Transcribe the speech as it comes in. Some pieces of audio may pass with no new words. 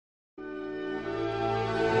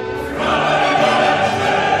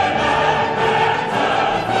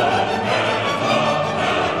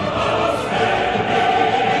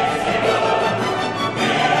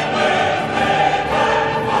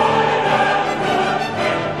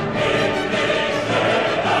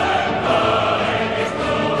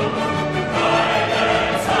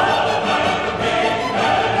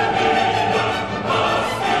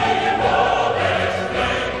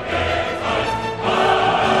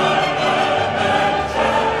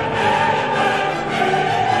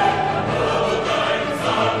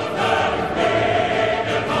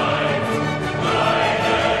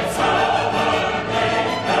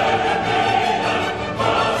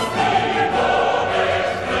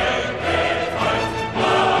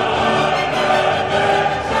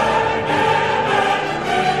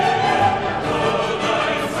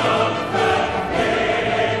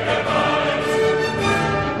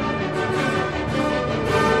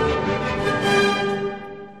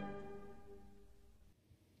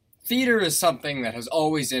Theater is something that has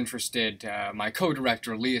always interested my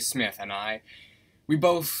co-director Leah Smith and I. We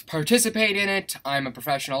both participate in it. I'm a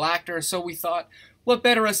professional actor, so we thought, what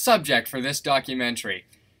better a subject for this documentary?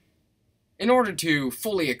 In order to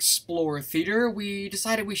fully explore theater, we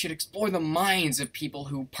decided we should explore the minds of people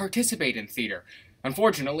who participate in theater.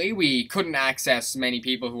 Unfortunately, we couldn't access many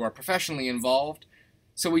people who are professionally involved,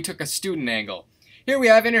 so we took a student angle. Here we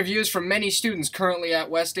have interviews from many students currently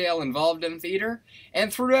at Westdale involved in theater,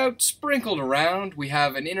 and throughout, sprinkled around, we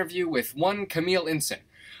have an interview with one Camille Inson,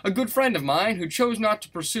 a good friend of mine who chose not to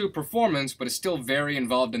pursue performance but is still very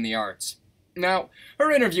involved in the arts. Now,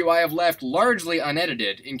 her interview I have left largely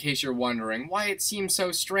unedited, in case you're wondering why it seems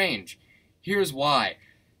so strange. Here's why.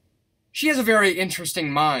 She has a very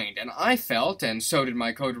interesting mind, and I felt, and so did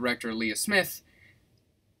my co-director Leah Smith,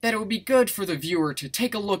 that it would be good for the viewer to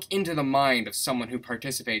take a look into the mind of someone who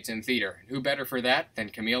participates in theater. And who better for that than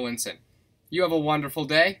Camille Inson? You have a wonderful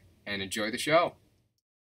day, and enjoy the show.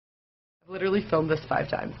 I've literally filmed this 5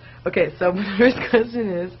 times. Okay, so my first question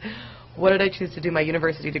is, what did I choose to do my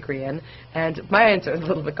university degree in? And my answer is a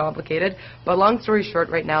little bit complicated, but long story short,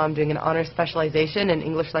 right now I'm doing an honors specialization in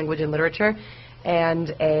English language and literature and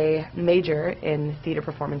a major in theater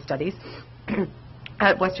performance studies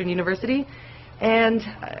at Western University. And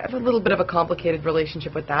I have a little bit of a complicated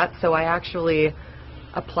relationship with that, so I actually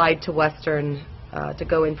applied to Western to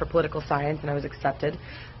go in for political science, and I was accepted.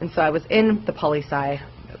 And so I was in the poli-sci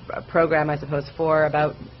program, I suppose, for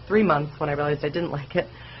about 3 months when I realized I didn't like it,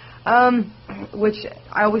 which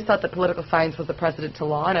I always thought that political science was the precedent to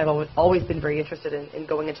law, and I've always been very interested in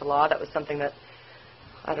going into law. That was something that,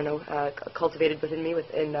 I don't know, cultivated within me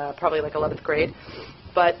within probably like 11th grade.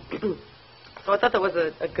 But so I thought that was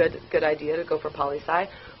a good idea to go for poli-sci,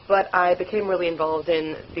 but I became really involved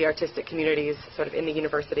in the artistic communities sort of in the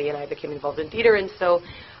university, and I became involved in theater, and so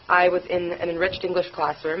I was in an enriched English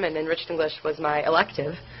classroom, and enriched English was my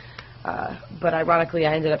elective, but ironically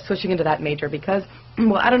I ended up switching into that major because,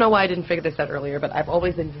 well, I don't know why I didn't figure this out earlier, but I've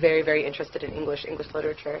always been very, very interested in English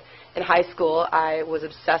literature. In high school, I was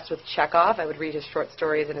obsessed with Chekhov. I would read his short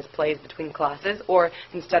stories and his plays between classes, or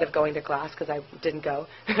instead of going to class, because I didn't go.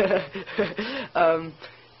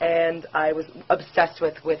 And I was obsessed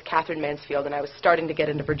with Catherine Mansfield, and I was starting to get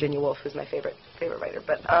into Virginia Woolf, who's my favorite writer.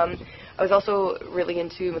 But I was also really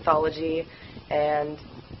into mythology and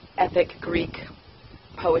epic Greek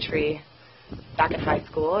poetry back in high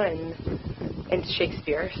school, and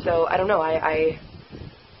Shakespeare. So I don't know, I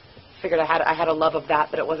figured I had a love of that,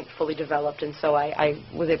 but it wasn't fully developed, and so I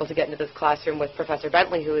was able to get into this classroom with Professor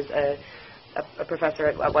Bentley, who is a professor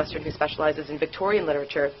at Western who specializes in Victorian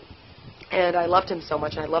literature. And I loved him so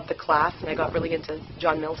much, and I loved the class, and I got really into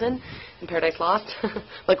John Milton in Paradise Lost,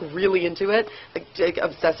 like really into it, like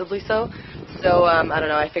obsessively so. So I don't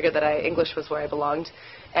know, I figured that English was where I belonged.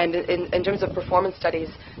 And in terms of performance studies,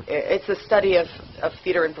 it's a study of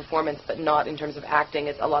theater and performance, but not in terms of acting.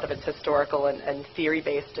 A lot of it's historical and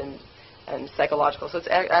theory-based and psychological, so it's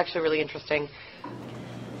actually really interesting.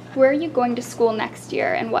 Where are you going to school next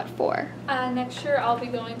year, and what for? Next year I'll be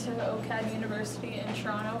going to OCAD University in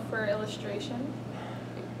Toronto for illustration.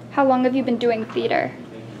 How long have you been doing theater?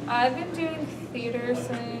 I've been doing theater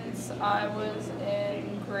since I was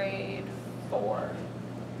in grade 4.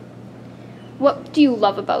 What do you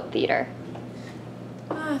love about theater?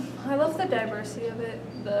 I love the diversity of it,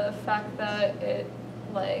 the fact that it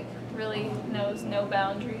really knows no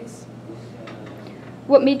boundaries.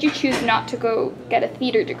 What made you choose not to go get a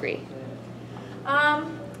theater degree?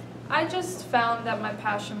 I just found that my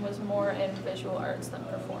passion was more in visual arts than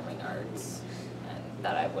performing arts, and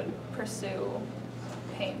that I would pursue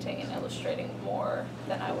painting and illustrating more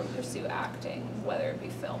than I would pursue acting, whether it be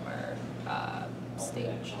film or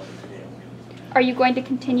stage. Are you going to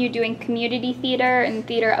continue doing community theater and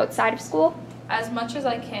theater outside of school? As much as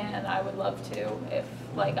I can, I would love to. If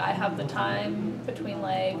I have the time between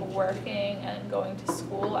working and going to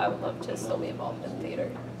school, I would love to still be involved in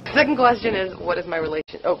theater. Second question is, what's my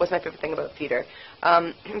favorite thing about theater?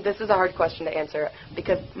 This is a hard question to answer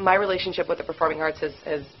because my relationship with the performing arts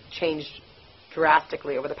has changed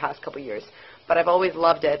drastically over the past couple years. But I've always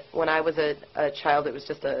loved it. When I was a child, it was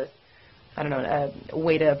just a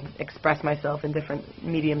way to express myself in different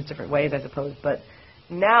mediums, different ways, I suppose. But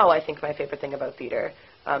now I think my favorite thing about theater,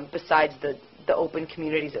 besides the open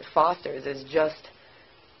communities it fosters, is just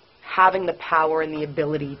having the power and the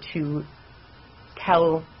ability to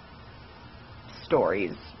tell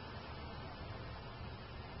stories.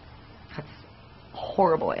 That's a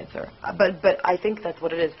horrible answer, but I think that's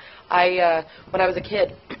what it is. When I was a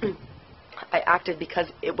kid, I acted because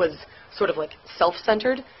it was sort of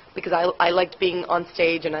self-centered, because I liked being on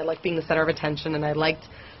stage, and I liked being the center of attention, and I liked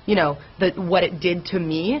what it did to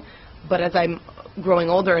me. But as I'm growing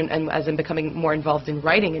older and as I'm becoming more involved in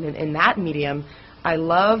writing and in that medium, I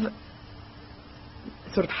love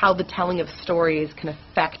sort of how the telling of stories can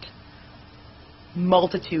affect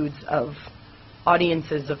multitudes of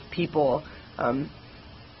audiences of people,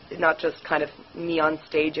 not just kind of me on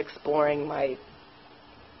stage exploring my,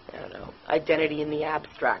 identity in the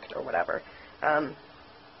abstract or whatever.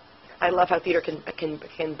 I love how theater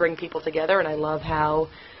can bring people together, and I love how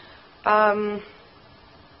I'm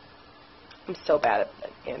so bad at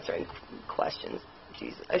answering questions.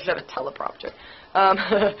 Jesus, I should have a teleprompter.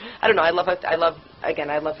 I don't know. I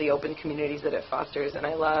love the open communities that it fosters, and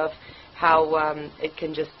I love how it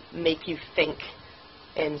can just make you think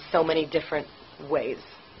in so many different ways.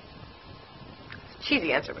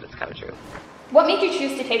 Cheesy answer, but it's kind of true. What made you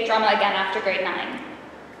choose to take drama again after grade 9?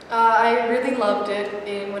 I really loved it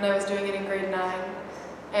when I was doing it in grade 9,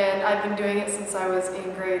 and I've been doing it since I was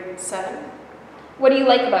in grade 7. What do you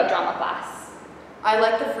like about drama class? I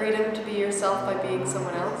like the freedom to be yourself by being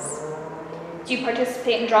someone else. Do you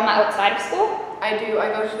participate in drama outside of school? I do.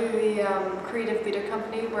 I go to the Creative Theatre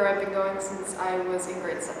Company, where I've been going since I was in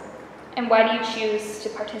grade 7. And why do you choose to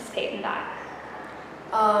participate in that?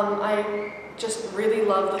 I just really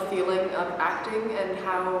love the feeling of acting and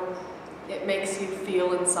how it makes you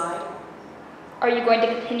feel inside. Are you going to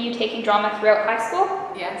continue taking drama throughout high school?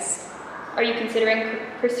 Yes. Are you considering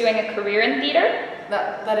pursuing a career in theater?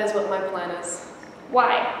 That is what my plan is.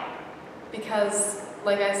 Why? Because,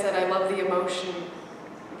 like I said, I love the emotion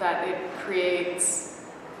that it creates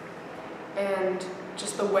and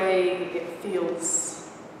just the way it feels.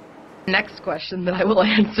 Next question that I will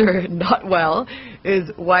answer not well is,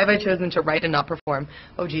 why have I chosen to write and not perform?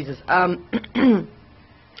 Oh, Jesus. I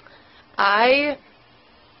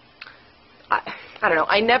don't know.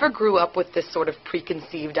 I never grew up with this sort of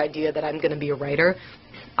preconceived idea that I'm going to be a writer.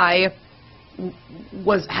 I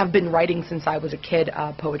have been writing since I was a kid,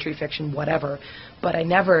 poetry, fiction, whatever, but I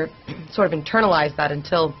never sort of internalized that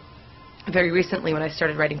until very recently when I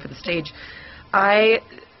started writing for the stage.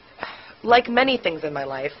 Like many things in my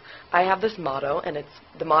life, I have this motto, and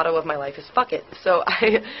the motto of my life is fuck it. So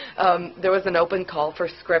there was an open call for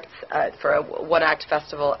scripts for a one-act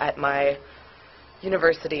festival at my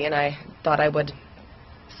university, and I thought I would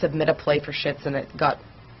submit a play for shits, and it got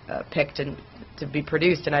picked and to be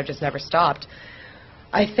produced, and I've just never stopped.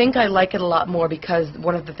 I think I like it a lot more because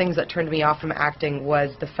one of the things that turned me off from acting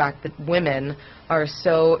was the fact that women are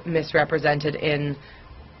so misrepresented in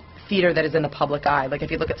theater that is in the public eye. Like,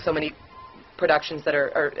 if you look at so many productions that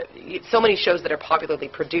are so many shows that are popularly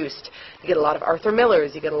produced, you get a lot of Arthur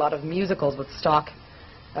Millers, you get a lot of musicals with stock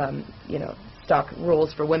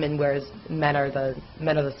roles for women, whereas men are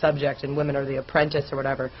the subject and women are the apprentice or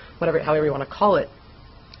however you want to call it.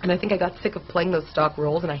 And I think I got sick of playing those stock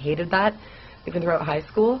roles, and I hated that even throughout high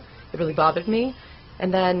school. It really bothered me.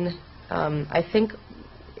 And then I think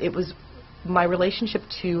it was my relationship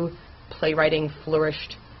to playwriting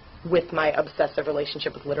flourished with my obsessive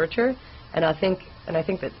relationship with literature, and I think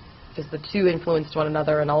that just the two influenced one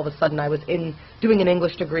another, and all of a sudden I was doing an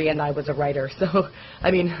English degree and I was a writer. So I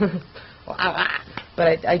mean,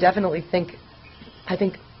 but I definitely think I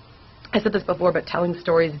said this before, but telling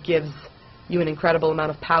stories gives you an incredible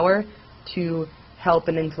amount of power to help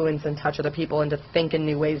and influence and touch other people and to think in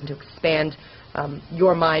new ways and to expand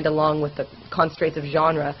your mind along with the constraints of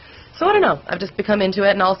genre. So I don't know, I've just become into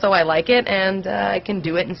it, and also I like it, and I can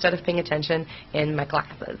do it instead of paying attention in my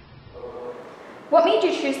classes. What made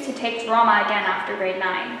you choose to take drama again after grade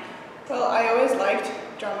 9? Well, I always liked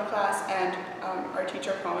drama class, and our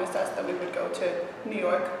teacher promised us that we would go to New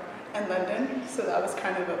York and London, so that was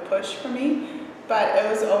kind of a push for me. But it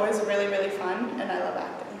was always really, really fun, and I love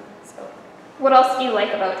acting. So. What else do you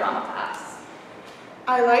like about drama class?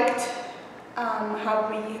 I liked how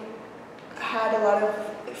we had a lot of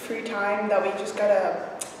free time, that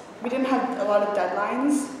we didn't have a lot of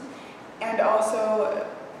deadlines, and also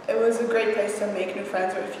it was a great place to make new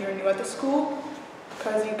friends if you're new at the school,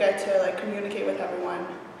 because you get to communicate with everyone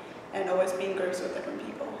and always be in groups with different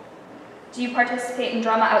people. Do you participate in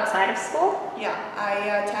drama outside of school? Yeah,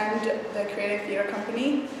 I attend the Creative Theatre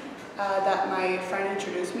Company that my friend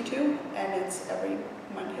introduced me to, and it's every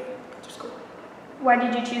Monday after school. Why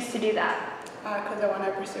did you choose to do that? Because I want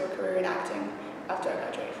to pursue a career in acting after I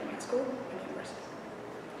graduate from high school and university.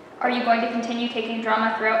 Are you going to continue taking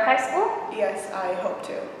drama throughout high school? Yes, I hope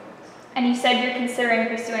to. And you said you're considering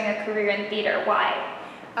pursuing a career in theater. Why?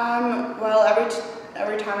 Well,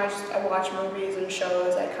 every time I watch movies and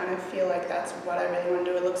shows, I kind of feel like that's what I really want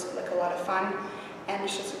to do. It looks like a lot of fun, and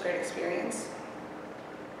it's just a great experience.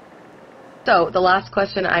 So the last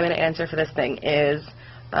question I'm going to answer for this thing is,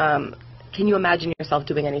 can you imagine yourself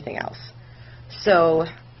doing anything else? So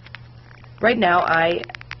right now, I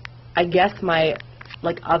guess my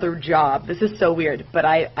other job, this is so weird, but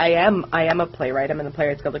I am a playwright. I'm in the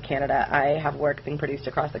Playwrights Guild of Canada. I have work being produced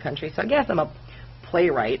across the country, so I guess I'm a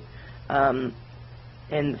playwright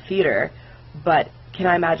in theater. But can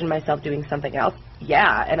I imagine myself doing something else?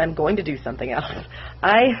 Yeah, and I'm going to do something else.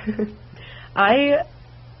 I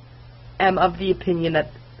am of the opinion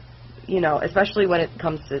that, especially when it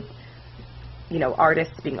comes to,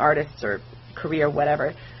 artists being artists or career,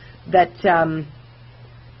 whatever, that,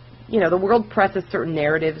 the world presses certain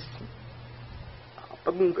narratives,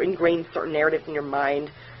 ingrains certain narratives in your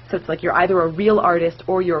mind. So it's like you're either a real artist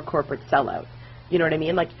or you're a corporate sellout. You know what I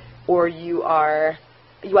mean? Or you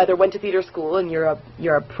either went to theater school and you're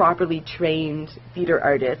a properly trained theater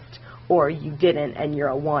artist, or you didn't and you're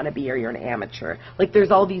a wannabe or you're an amateur.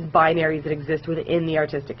 There's all these binaries that exist within the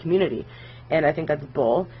artistic community, and I think that's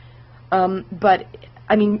bull. But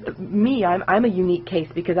I mean, I'm a unique case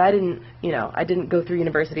because I didn't go through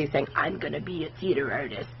university saying I'm going to be a theater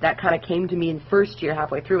artist. That kind of came to me in first year,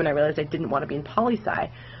 halfway through, when I realized I didn't want to be in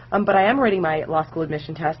poli-sci. But I am writing my law school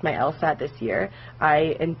admission test, my LSAT, this year.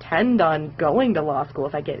 I intend on going to law school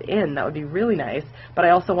if I get in. That would be really nice. But I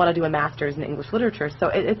also want to do a master's in English literature. So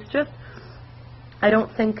it's just, I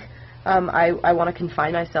don't think I want to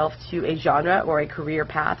confine myself to a genre or a career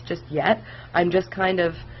path just yet. I'm just kind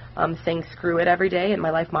of saying screw it every day, and my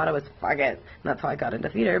life motto is fuck it. And that's how I got into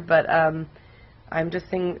theater. But I'm just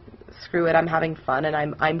saying screw it. I'm having fun, and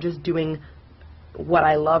I'm just doing what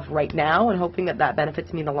I love right now and hoping that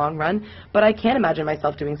benefits me in the long run. But I can't imagine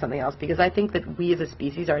myself doing something else because I think that we as a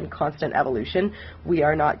species are in constant evolution. We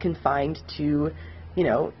are not confined to,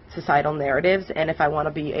 societal narratives. And if I want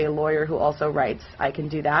to be a lawyer who also writes, I can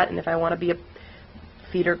do that. And if I want to be a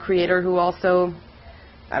theater creator who also,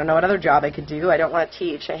 I don't know what other job I could do. I don't want to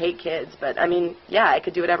teach. I hate kids. But, I mean, yeah, I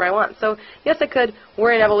could do whatever I want. So, yes, I could.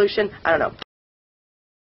 We're in evolution. I don't know.